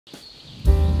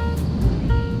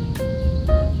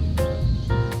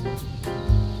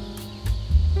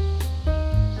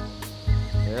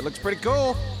That looks pretty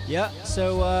cool. Yeah,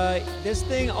 so this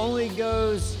thing only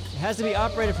has to be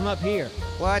operated from up here.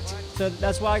 What? So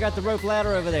that's why I got the rope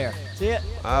ladder over there. See it?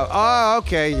 Oh,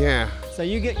 okay, yeah. So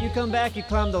you come back, you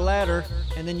climb the ladder,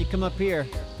 and then you come up here,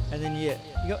 and then you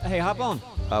go, hey, hop on.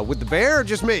 With the bear or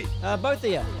just me? Both of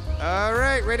you. All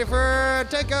right, ready for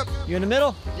take up. You in the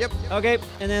middle? Yep. Okay,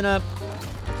 and then I'm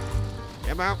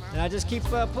out. and I just keep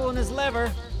pulling this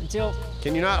lever until.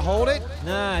 Can you not hold it?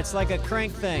 Nah, it's like a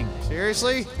crank thing.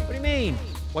 Seriously? What do you mean?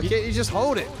 Why can't you just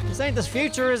hold it? This ain't the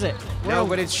future, is it? No,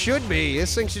 but it should be.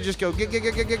 This thing should just go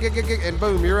and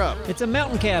boom, you're up. It's a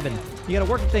mountain cabin. You gotta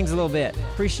work at things a little bit.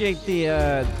 Appreciate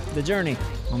the journey.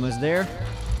 Almost there.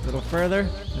 A little further.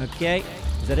 Okay.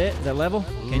 Is that it? Is that level?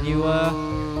 Can you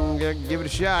give it a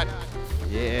shot.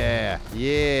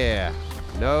 Yeah.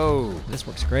 No. This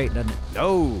works great, doesn't it?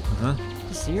 No. Huh?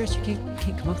 You serious? You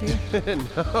can't come up here?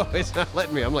 No, it's not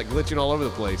letting me. I'm like glitching all over the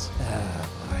place. Oh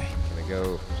boy. Can I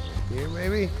go here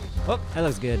maybe? Oh, that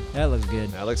looks good. That looks good.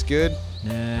 That looks good.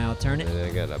 Now I'll turn it. And then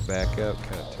I gotta back up,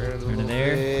 kind of turn it a little Turn it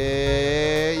there.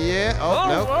 bit. Yeah.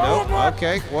 Oh, no.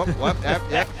 Okay. Whoop.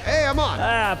 Yep. Hey, I'm on.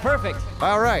 Ah, perfect.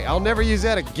 All right. I'll never use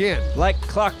that again. Like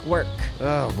clockwork.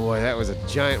 Oh boy, that was a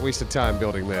giant waste of time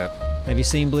building that. Have you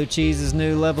seen Blue Cheese's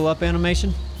new level up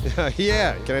animation?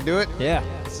 Yeah. Can I do it? Yeah.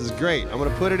 This is great. I'm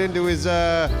gonna put it into his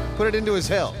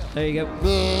hell. There you go.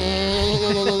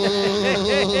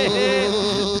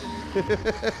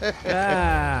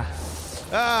 Ah.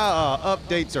 Ah,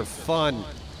 updates are fun.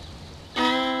 All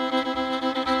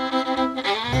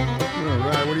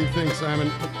right, what do you think, Simon?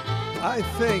 I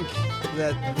think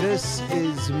that this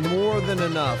is more than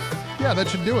enough. Yeah, that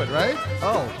should do it, right?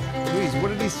 Oh, geez, what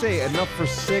did he say? Enough for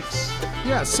 6?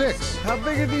 Yeah, 6. How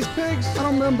big are these pigs? I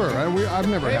don't remember. I've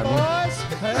never had one.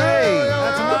 Hey,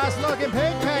 That's a nice looking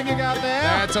pig pen you got there.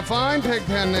 That's a fine pig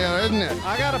pen there, isn't it?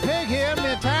 I got a pig here in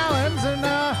the talons, and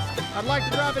I'd like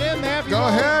to drop it in there if you Go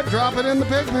want. ahead, drop it in the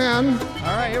pig pen.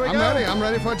 All right, here we I'm go. ready. I'm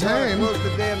ready for Tame. close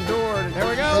the damn door. There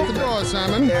we go. Shut the door,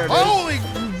 Simon. There it is. Holy!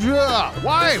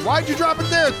 Why? Why'd you drop it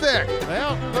there thick?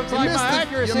 Well, looks You like missed my it.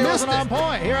 accuracy You missed wasn't on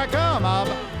point. Here I come.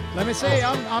 Let me see.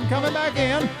 I'm coming back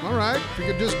in. All right, if you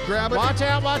could just grab it. Watch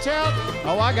out, watch out.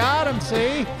 Oh, I got him,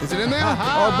 see? Is it in there?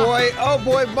 Oh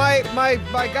boy,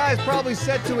 my guy's probably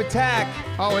set to attack.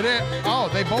 Oh, it is. Oh,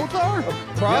 they both are?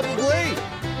 Probably.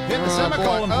 Hit the Oh,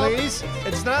 semicolon, boy. Oh. please.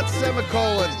 It's not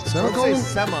semicolon. Semicolon? Let's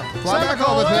say sema. Fly back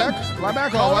over Semicolon. thick. Fly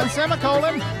back Colon, over.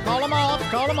 semicolon. Call them off,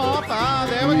 call them off. Ah,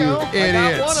 there we go. I got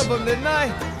Idiots. one of them, didn't I?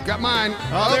 Got mine.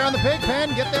 Oh, they're on the pig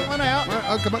pen. Get that one out.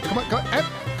 Oh, come on. Hey,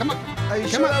 come on. Are you Come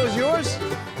sure on. that was yours?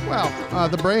 Well,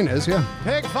 the brain is, yeah.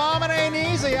 Pig farming ain't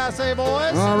easy, I say,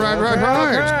 boys. All right.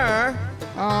 Okay.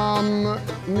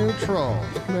 Neutral.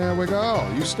 There we go.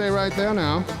 You stay right there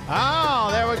now. Oh,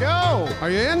 there we go. Are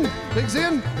you in? Pig's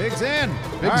in? Pig's in.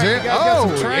 Pig's All right, in. you guys got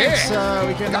some Oh, tranks. yeah.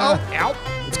 We can. Oh, ow.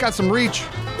 It's got some reach.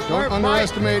 Don't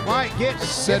underestimate. Mike, get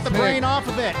said the pig. brain off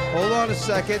of it. Hold on a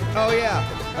second. Oh yeah,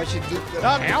 I should do.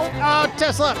 Oh,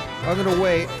 Tesla. I'm gonna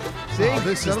wait. See, Oh,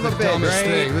 this is son the of a bitch. dumbest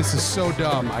thing. This is so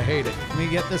dumb. I hate it. Let me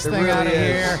get this It thing really out of is.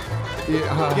 here.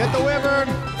 Yeah. Get the wyvern.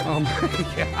 Oh my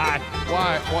God.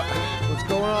 Why? What? What's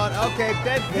going on? Okay,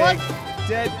 dead pig. What?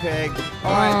 Dead pig.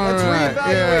 All right, let's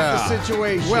reevaluate the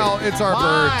situation. Well, it's our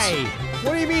birds. Why?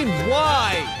 what do you mean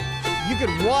why? You could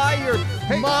why your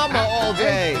mama all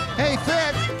day. Hey,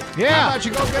 Thick. How Yeah. about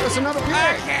you go get us another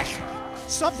pig?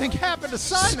 Something happened to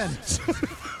Simon.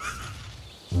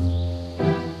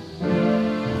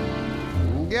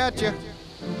 Gotcha.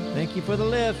 Thank you for the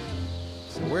lift.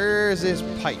 So where's this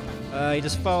pipe? You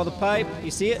just follow the pipe.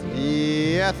 You see it?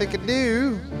 Yeah, I think I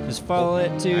do. Just follow it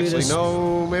to Actually, this.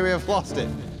 no, maybe I've lost it.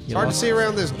 It's You hard to lost see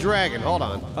around this dragon. Hold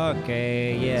on.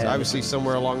 Okay, It's yeah. obviously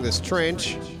somewhere along this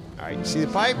trench. All right, you see the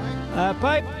pipe?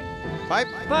 Pipe, Pipe?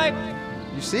 pipe.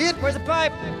 You see it? Where's the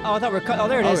pipe? Oh, I thought we are oh,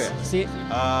 there it Oh, is. yeah. See it?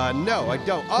 No, I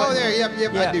don't. Oh, there, yep,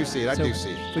 Yeah. I do see it. I So do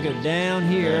see it. If we go down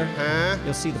here, Huh?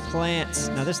 you'll see the plants.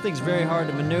 Now this thing's very hard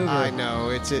to maneuver. I know,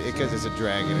 it's because it's a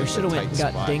dragon. We It's should a have went tight and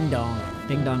got spot. Ding Dong.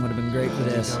 Ding Dong would have been great for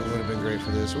this. That would have been great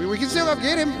for this. We can still go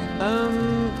get him.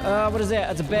 What is that?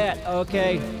 That's a bat.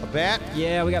 Okay. A bat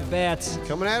Yeah, we got bats.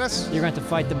 coming at us? You're going to have to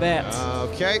fight the bats.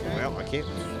 Okay, well, I can't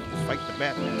fight the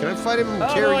bat. Can I fight him and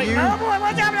Oh, carry boy. you? Oh, boy,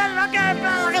 what's happening?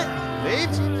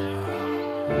 Neebs?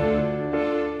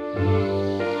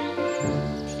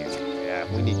 Yeah,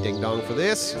 we need Ding Dong for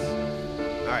this.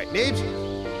 All right, Neebs.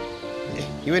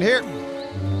 You in here?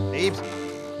 Neebs.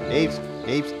 Neebs.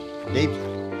 Neebs. Neebs.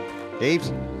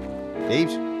 Neebs.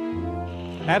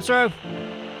 Neebs. Absro,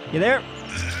 you there?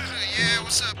 Yeah,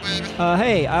 what's up, baby?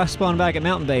 Hey, I spawned back at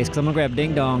Mountain Base because I'm going to grab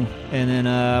Ding Dong, and then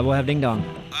we'll have Ding Dong.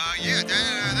 yeah,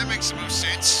 that makes the most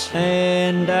sense.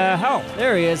 And, oh,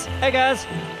 there he is. Hey, guys.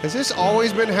 Has this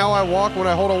always been how I walk when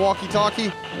I hold a walkie-talkie?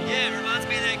 Yeah, it reminds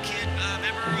me of that kid.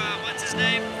 Remember, what's his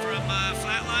name? From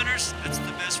Flatliners? That's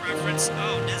the best reference.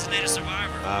 Oh, Designated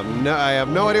Survivor. I have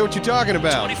no idea what you're talking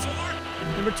about. 24?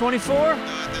 Number 24?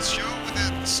 The show with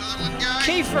the Sutherland guy?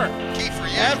 Kiefer.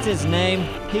 Kiefer, yeah. That's his name.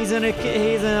 He's in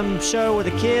a show with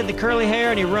a kid, the curly hair,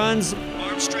 and he runs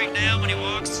arms straight down when he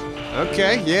walks.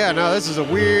 Okay, yeah, no, this is a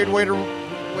weird way to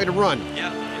run.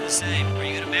 Yeah, you're the same. Are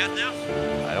you good at math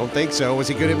now? I don't think so. Was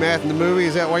he good at math in the movie?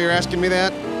 Is that why you're asking me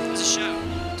that? It's a show.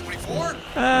 24?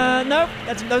 Nope.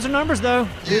 Those are numbers, though.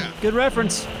 Yeah. Good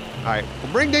reference. All right,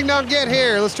 well, bring Ding Dong Get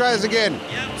here. Let's try this again.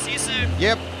 Yep, see you soon.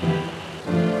 Yep.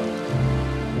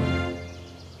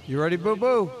 You ready, Boo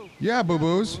Boo? Yeah,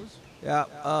 boo-boos. Yeah.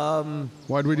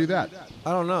 Why'd we do that?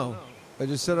 I don't know. I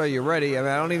just said, are you ready? I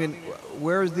mean, I don't even.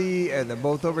 Where's the? They're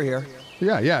both over here.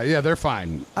 Yeah, they're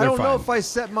fine. I don't know if I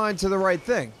set mine to the right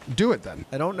thing. Do it then.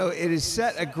 I don't know. It is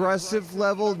set aggressive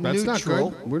level That's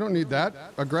neutral. not good. We don't need that.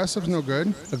 Aggressive's no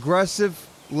good. Aggressive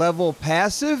level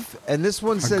passive, and this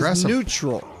one says Aggressive.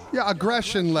 neutral. Yeah,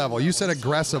 aggression level. You said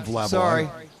aggressive level. Sorry.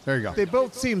 There you go. They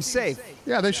both seem safe.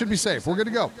 Yeah, they should be safe. We're good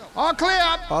to go. All clear.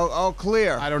 All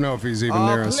clear. I don't know if he's even All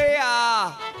near us. clear.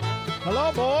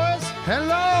 Hello, boys.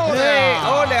 Hello Hey, there.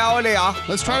 hola.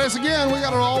 Let's try this again. We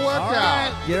got it all worked All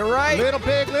out. right. Get it right. Little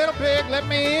pig, let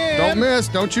me in. Don't miss.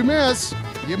 Don't you miss.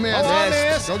 You missed. Oh, I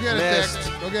missed. Go get it, Missed.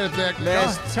 Dick. Go get it, Dick.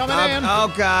 Missed. Coming in.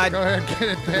 Oh, God. Go ahead, get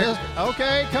it, Dick.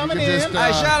 Okay, coming You can in. just,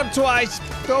 I shot him twice.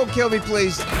 Don't kill me,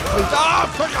 please. Please.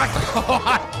 Oh,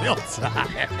 I killed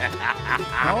Simon.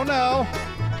 Oh, no.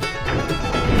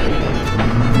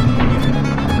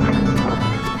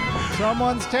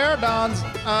 Someone's pterodon's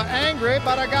angry,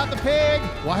 but I got the pig.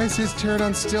 Why is his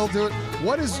pterodon still doing?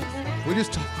 What is? We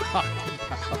just talked about.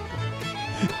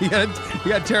 You got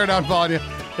pterodon following you.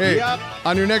 Hey, Yep.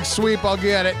 on your next sweep, I'll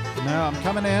get it. No, I'm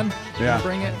coming in. Yeah.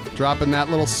 Bring it. Dropping that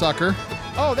little sucker.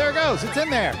 Oh, there it goes. It's in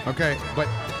there. Okay, but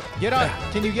Get on.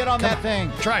 Can you get on that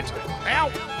thing? try it.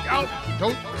 Ow! Ow!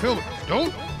 Don't kill it.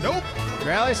 Don't. Nope.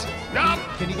 Rallies? No.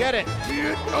 Can you get it?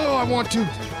 Oh, I want to.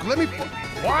 Let me.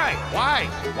 Why?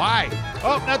 Why?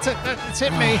 Oh, that's it. It's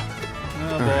hit me.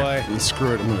 Oh, boy. And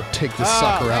screw it. I'm gonna take this Oh,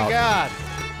 sucker thank out. God.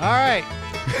 All right.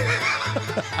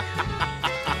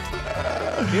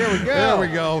 Here we go. There we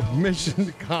go. Mission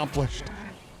accomplished.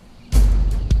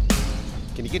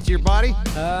 Can you get to your body?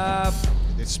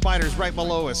 The spider's right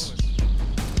below us.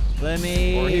 Let Or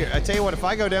me. here, I tell you what, if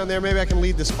I go down there, maybe I can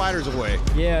lead the spiders away.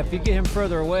 Yeah, if you get him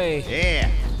further away, Yeah.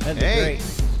 that'd be Hey. great.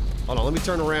 Hold on, let me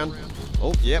turn around.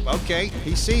 Oh, yep, okay.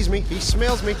 He sees me. He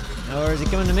smells me. Or is he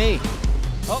coming to me?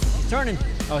 Oh, he's turning.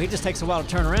 Oh, he just takes a while to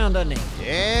turn around, doesn't he?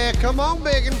 Yeah, come on,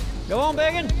 Biggin. Go on,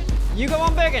 Biggin. You go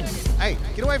on, Biggin. Hey,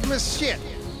 get away from this shit.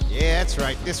 Yeah, that's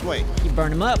right. This way. You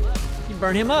burn him up. You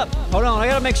burn him up. Hold on, I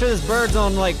gotta make sure this bird's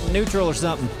on like neutral or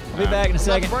something. I'll be back in a I'm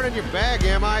second. not burning your bag,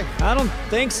 am I? I don't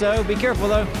think so. Be careful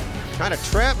though. Kind of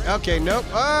trapped? Okay, nope.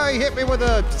 Oh, he hit me with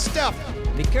the stuff.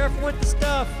 Be careful with the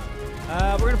stuff.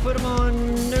 We're gonna put him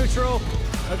on neutral.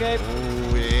 Okay.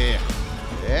 Oh, yeah.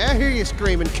 Yeah, I hear you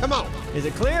screaming. Come on. Is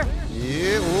it clear?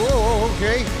 Yeah, whoa,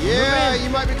 okay. Yeah, Move in. you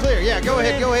might be clear. Yeah, go Move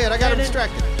ahead, in. go ahead. I got him Headed in.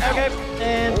 distracted. Ow. Okay.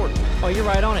 And Lord. oh, you're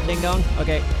right on it, ding dong.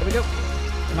 Okay, here we go.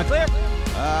 Am I clear?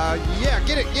 Yeah,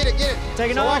 get it.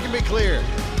 Taking so off. I can be clear.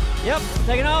 Yep.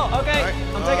 Taking off. Okay. All right.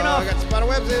 I'm taking off. I got spider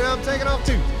webs in. I'm taking off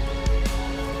too.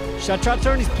 Should I try to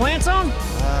turn these plants on?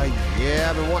 Yeah,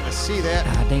 I've been wanting to see that.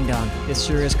 Ah, ding dong. It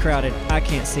sure is crowded. I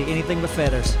can't see anything but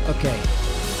feathers. Okay.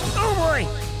 Oh boy.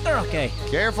 They're okay.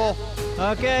 Careful.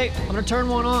 Okay. I'm gonna turn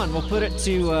one on. We'll put it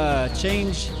to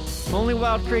change only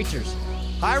wild creatures.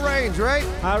 High range, right?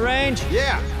 High range.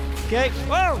 Yeah. Okay.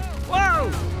 Whoa. Whoa.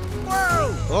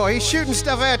 Whoa. Oh, he's shooting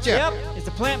stuff at you. Yep. Is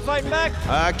the plant fighting back?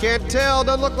 I can't tell.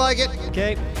 Doesn't look like it.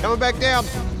 Okay. Coming back down.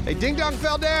 Hey, Ding Dong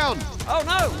fell down. Oh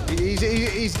no.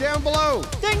 He's down below.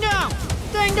 Ding dong.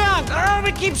 Ding dong. Oh,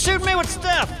 he keeps shooting me with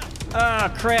stuff.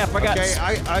 Ah, crap. I got. Okay,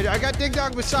 I got Ding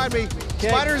Dong beside me. Okay.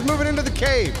 Spider's moving into the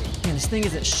cave. Man, this thing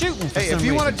isn't shooting for Hey, some if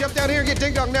you reason. want to jump down here and get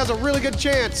Ding Dong, now's a really good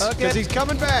chance. Okay. Because he's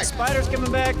coming back. Spider's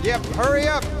coming back. Yep, hurry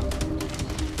up.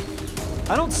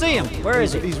 I don't see him. Where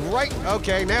is he? He's right.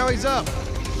 Okay, now he's up.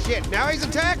 Shit, now he's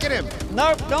attacking him.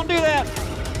 Nope, don't do that.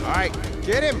 All right,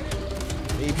 get him.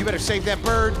 Eve, you better save that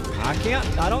bird. I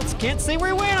can't see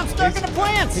where he went. I'm stuck in the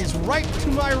plants. He's right to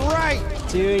my right.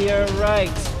 To your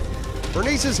right.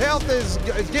 Bernice's health is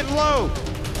getting low.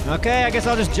 Okay, I guess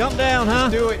I'll just jump down, huh?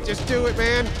 Just do it,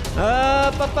 man.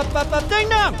 Up, ding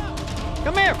dong.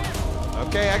 Come here.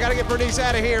 Okay, I gotta get Bernice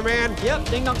out of here, man. Yep,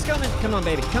 ding dong's coming. Come on,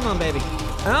 baby. Come on, baby.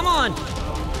 I'm on.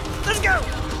 Let's go.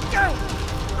 Go.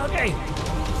 Okay.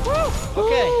 Woo!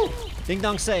 Okay. Ding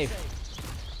dong safe.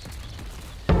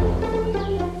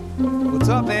 What's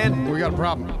up, man? We got a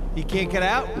problem. He can't get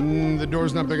out? The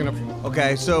door's not big enough.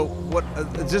 Okay, so what?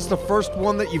 Is this the first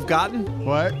one that you've gotten?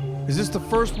 What? Is this the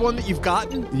first one that you've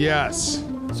gotten? Yes.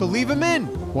 So leave him in.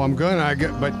 Well, I'm gonna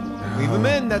but Leave him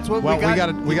in. That's what well, we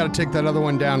got. we gotta take that other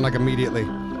one down like immediately.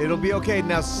 It'll be okay.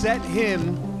 Now set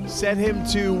him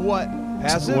to what?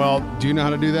 Passive? Well, do you know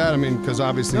how to do that? I mean, because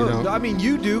obviously you don't. I mean,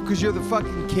 you do, because you're the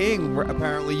fucking king,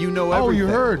 apparently. You know everything. Oh, you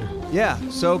heard. Yeah,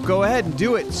 so go ahead and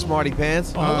do it, smarty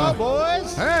pants. Hello,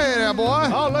 boys. Hey there, boy.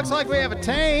 Oh, looks like we have a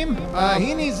Tame.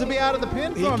 He needs to be out of the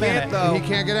pen He for a minute. can't, though. He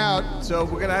can't get out. So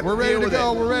we're gonna have We're to ready deal to with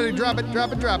go. it. We're ready. Drop it.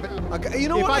 Okay, you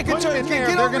know If what? I I can put turn him it. in there,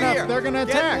 Get they're over gonna- here. they're gonna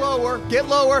Get attack. lower. Get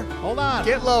lower. Hold on.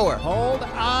 Get lower. Hold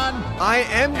on. I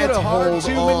am gonna It's hard hold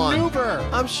to on. maneuver.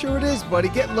 I'm sure it is, buddy.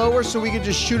 Get lower so we can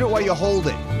just shoot it while you hold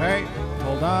it. Hey,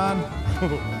 hold on.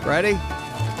 Ready?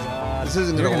 This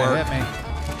isn't You're gonna gonna work. hit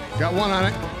me. Got one on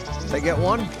it. Did I get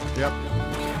one? Yep.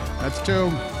 That's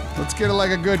two. Let's get it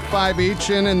like a good 5 each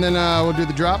in, and then we'll do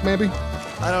the drop maybe.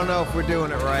 I don't know if we're doing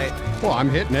it right. Well, I'm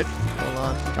hitting it. Hold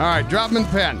on. All right, drop him in the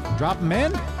pen. Drop him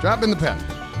in. Drop in the pen.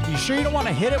 You sure you don't want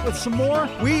to hit it with some more?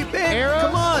 Arrows?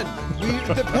 Come on.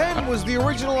 The pen was the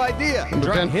original idea.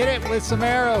 The pen. Hit it with some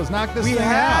arrows. Knock this We thing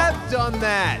have out. done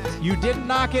that. You didn't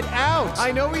knock it out.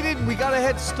 I know we didn't. We got a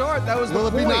head start. That was Will the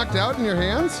it point. be knocked out in your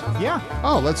hands? Yeah.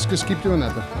 Oh, let's just keep doing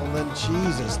that then. Well, then,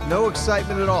 Jesus. No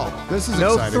excitement at all. This is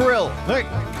no exciting. thrill. Look.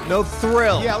 No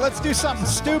thrill. Yeah, let's do something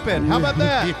stupid. How about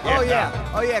that? Oh,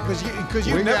 yeah. Oh, yeah, because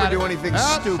you We never got do it. anything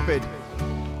Up. stupid.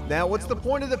 Now, what's the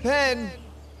point of the pen?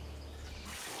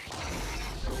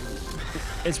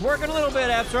 It's working a little bit,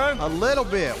 Astro. A little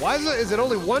bit. Why is it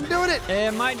only one doing it?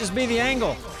 It might just be the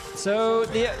angle. So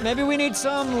maybe we need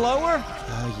some lower?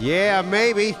 Yeah,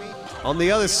 maybe. On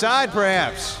the other side,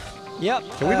 perhaps. Yep.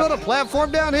 Can we build a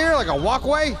platform down here, like a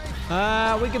walkway?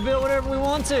 We can build whatever we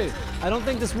want to. I don't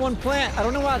think this one plant, I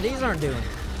don't know why these aren't doing.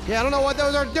 Yeah, I don't know what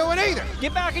those are doing either.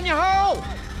 Get back in your hole!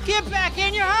 Get back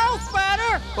in your hole,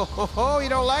 spider! Oh, you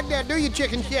don't like that, do you,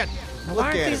 chicken shit? Why Look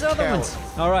aren't at these him, other coward. ones?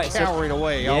 All right, Cowering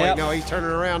away. Oh, Yep. wait, no, he's turning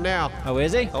around now. Oh,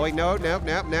 is he? Oh, wait, no,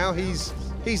 now he's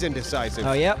indecisive.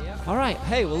 Oh, yep. All right.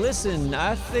 Hey, well, listen,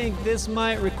 I think this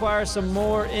might require some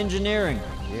more engineering.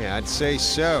 Yeah, I'd say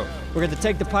so. We're going to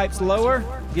take the pipes lower,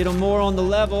 get them more on the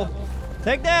level.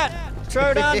 Take that,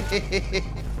 Troodon.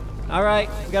 All right,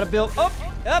 we got to build up.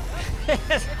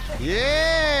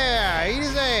 Yeah, eat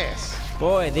his ass.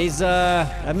 Boy, these,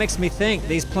 that makes me think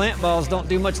these plant balls don't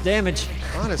do much damage.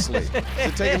 Honestly, is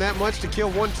it taking that much to kill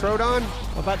one Troodon?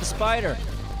 What about the spider?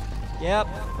 Yep,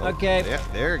 okay. Yeah,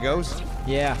 there it goes.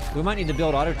 Yeah, we might need to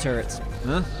build auto turrets,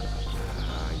 huh?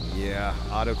 Yeah,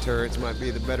 auto turrets might be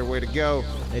the better way to go.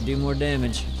 They do more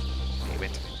damage. Damn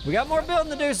it. We got more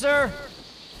building to do, sir.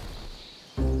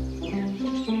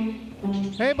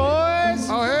 Hey, boys.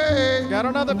 Oh, hey. Got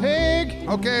another pig?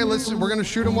 Okay, listen, we're gonna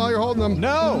shoot them while you're holding them.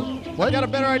 No. I got a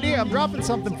better idea. I'm dropping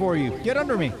something for you. Get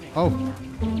under me. Oh.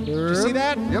 Did you see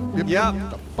that? Yep. Yep. Get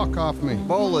the fuck off me.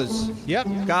 Bolas. Yep.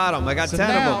 Got him. I got So 10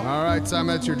 now- of them. All right,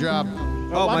 Simon, that's your job.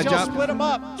 Oh, Why my don't y'all job. split them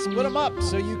up? Split them up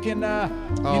so you can,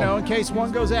 Oh. you know, in case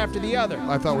one goes after the other.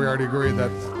 I thought we already agreed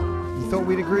that. You thought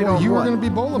we'd agreed Well, on you what? were gonna be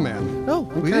Bola Man. No,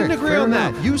 we Okay, didn't agree fair on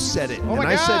enough. that. You said it, Oh and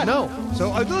my I said God. no.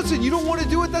 So listen, you don't want to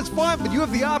do it, that's fine, but you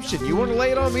have the option. You want to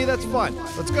lay it on me, that's fine.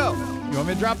 Let's go. You want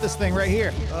me to drop this thing right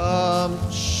here?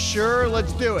 Sure,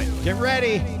 let's do it. Get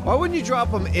ready. Why wouldn't you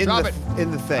drop them in Drop the it.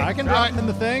 in the thing? I can drop them in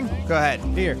the thing. Go ahead.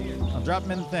 Here, I'll drop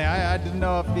them in the thing. I didn't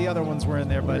know if the other ones were in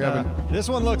there, but We haven't. this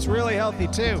one looks really healthy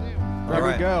too. All There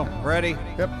right. we go. Ready?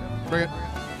 Yep. Bring it.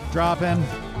 Drop in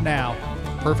now.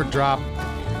 Perfect drop.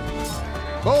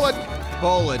 Bullet.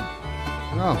 Bowling.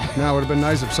 Oh, now it would have been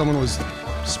nice if someone was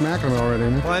smacking them already.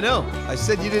 huh? Well, I know. I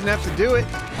said you didn't have to do it,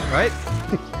 right?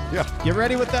 Yeah. Get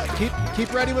ready with that.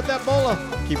 Keep ready with that bola.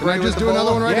 Keep Can I ready just with do the another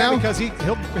bowling. one right yeah, now? because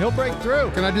he'll break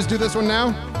through. Can I just do this one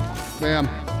now? Bam.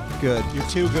 Good. You're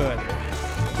too good.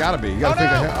 Gotta be. You gotta think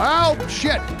no. ahead. Oh,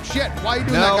 shit. Shit. Why are you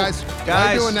doing No, that, guys? Why are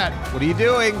guys, you doing that? What are you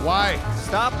doing? Why?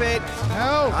 Stop it.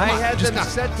 No. I come on, had just them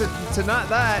set to not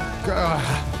that.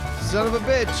 Son of a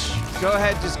bitch. Go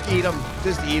ahead, just eat them.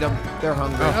 Just eat them. They're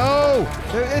hungry. No.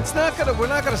 It's not gonna. We're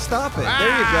not gonna stop it.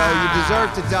 There you go. You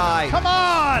deserve to die. Come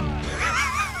on!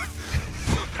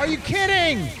 Are you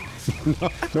kidding?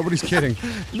 Nobody's kidding.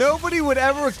 Nobody would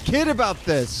ever kid about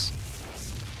this.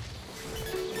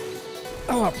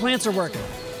 Oh, our plants are working.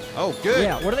 Oh, good.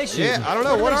 Yeah, what are they shooting? Yeah, I don't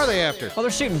know. What are they after? Oh,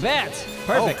 they're shooting bats.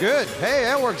 Perfect. Oh, good. Hey,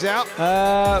 that works out.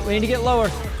 We need to get lower.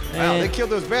 Wow, they And- killed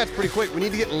those bats pretty quick. We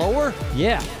need to get lower?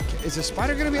 yeah. Is a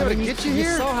spider gonna be able to get you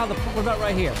here? You saw how what about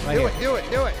right here? Right Do it.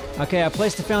 Okay, I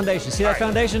placed the foundation. See that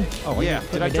foundation? Oh, well, Yeah. you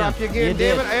put Did me I drop down. you again? You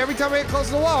Damn did. it! Every time I get close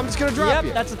to the wall, I'm just gonna drop you.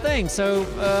 Yep, that's the thing. So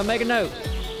make a note.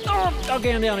 Oh,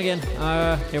 okay, I'm down again.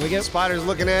 Here we go. Spider's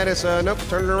looking at us. Nope,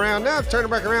 turning around. No, turning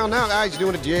back around now. He's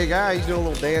doing a jig. He's doing a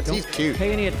little dance. He's cute.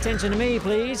 Pay any attention to me,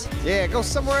 please. Yeah, go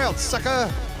somewhere else,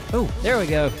 sucker. Oh, there we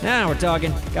go. Now we're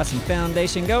talking. Got some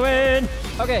foundation going.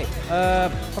 Okay. Oh,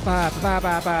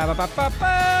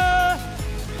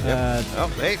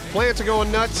 hey, plants are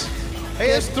going nuts. Hey,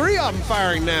 there's 3 of them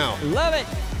firing now. Love it.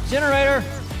 Generator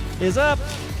is up.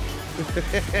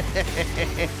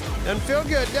 Doesn't feel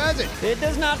good, does it? It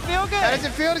does not feel good. How does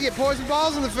it feel to get poison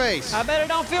balls in the face? I bet it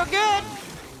don't feel good.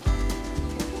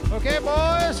 Okay,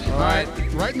 boys. All right,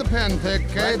 right in the pen, Thick.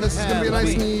 Okay, this is gonna be a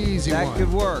nice and easy That one.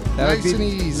 could work. Nice and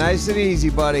easy. Nice and easy,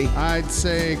 buddy. I'd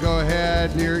say go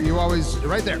ahead. You always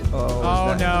right there.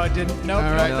 Oh, no, it didn't. Nope,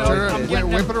 All right, nope, turn nope. it, I'm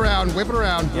getting whip it around.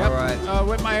 All right.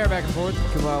 Whip my hair back and forth.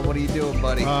 Come on, what are you doing,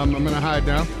 buddy? I'm gonna hide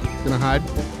now. Gonna hide.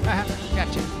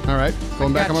 Gotcha. All right,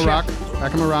 going back on my rock. Gotcha.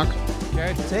 Back on my rock.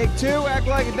 Okay. Take 2, act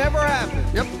like it never happened.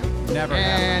 Yep. Never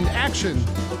And action.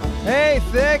 Hey,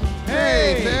 Thick.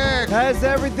 Hey, Thick. How's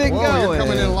everything Whoa, going? you're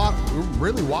coming in a lot,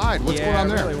 really wide. What's going on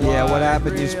there? Really Yeah, what wide,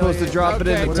 happened? You're supposed to drop it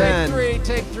into take 10. 3,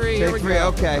 take 3. Here we Take 3, go.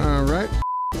 okay. All right.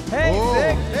 Hey, Oh,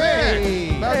 Thick. hey.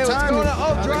 About Hey, what's time. going on?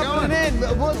 Oh, How's it dropping going? it in.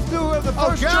 Let's do it the Oh,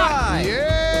 first God. try.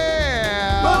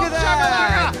 Yeah. Look at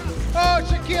that. Oh,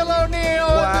 Shaquille O'Neal.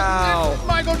 Wow.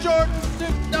 Michael Jordan.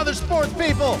 Other sports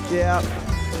people. Yeah.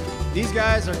 These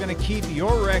guys are going to keep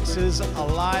your Rexes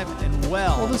alive and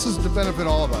well. Well, this is to benefit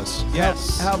all of us.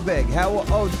 Yes. How big?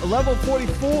 Level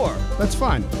 44. That's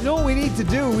fine. You know what we need to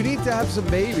do? We need to have some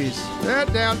babies.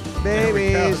 That down.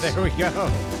 Babies. There we go.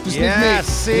 Just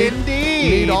Yes, need meat. indeed.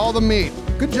 Need all the meat.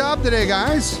 Good job today,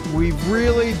 guys. We've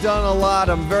really done a lot.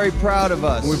 I'm very proud of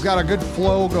us. We've got a good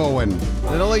flow going.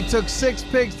 It only took 6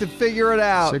 pigs to figure it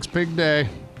out. 6 pig day.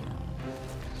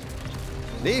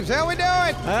 Neebs, how we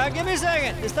doing? Give me a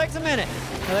second. This takes a minute.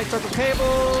 Electrical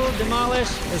cable, demolish.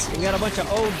 We got a bunch of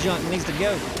old junk that needs to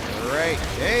go. Great.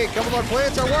 Hey, a couple more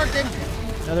plants are working.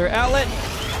 Another outlet.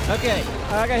 Okay,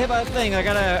 I got hit by a thing. I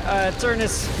gotta turn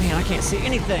this. Man, I can't see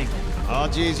anything. Oh,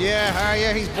 geez, yeah.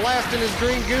 Yeah, he's blasting his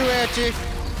green goo at you.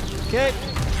 Okay.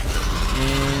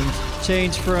 And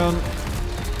change from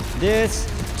this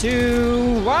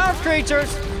to wild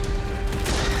creatures.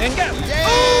 And go.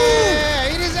 Yeah,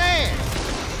 eat his ass.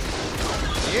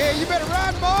 Yeah, you better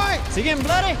run, boy. Is he getting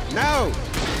bloody? No.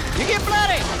 You get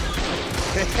bloody.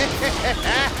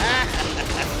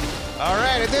 All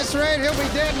right, at this rate, he'll be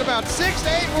dead in about 6 to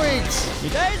 8 weeks.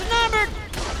 Your days are numbered.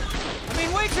 I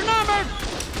mean, weeks are numbered.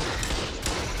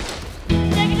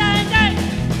 Ding-a-dang-dang.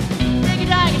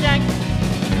 Ding-a-dang-dang.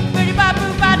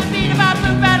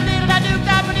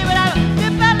 Booty-bop-boop-bop-da-bee-da-bop-boop-bop-da-dee-da-da-doop-da.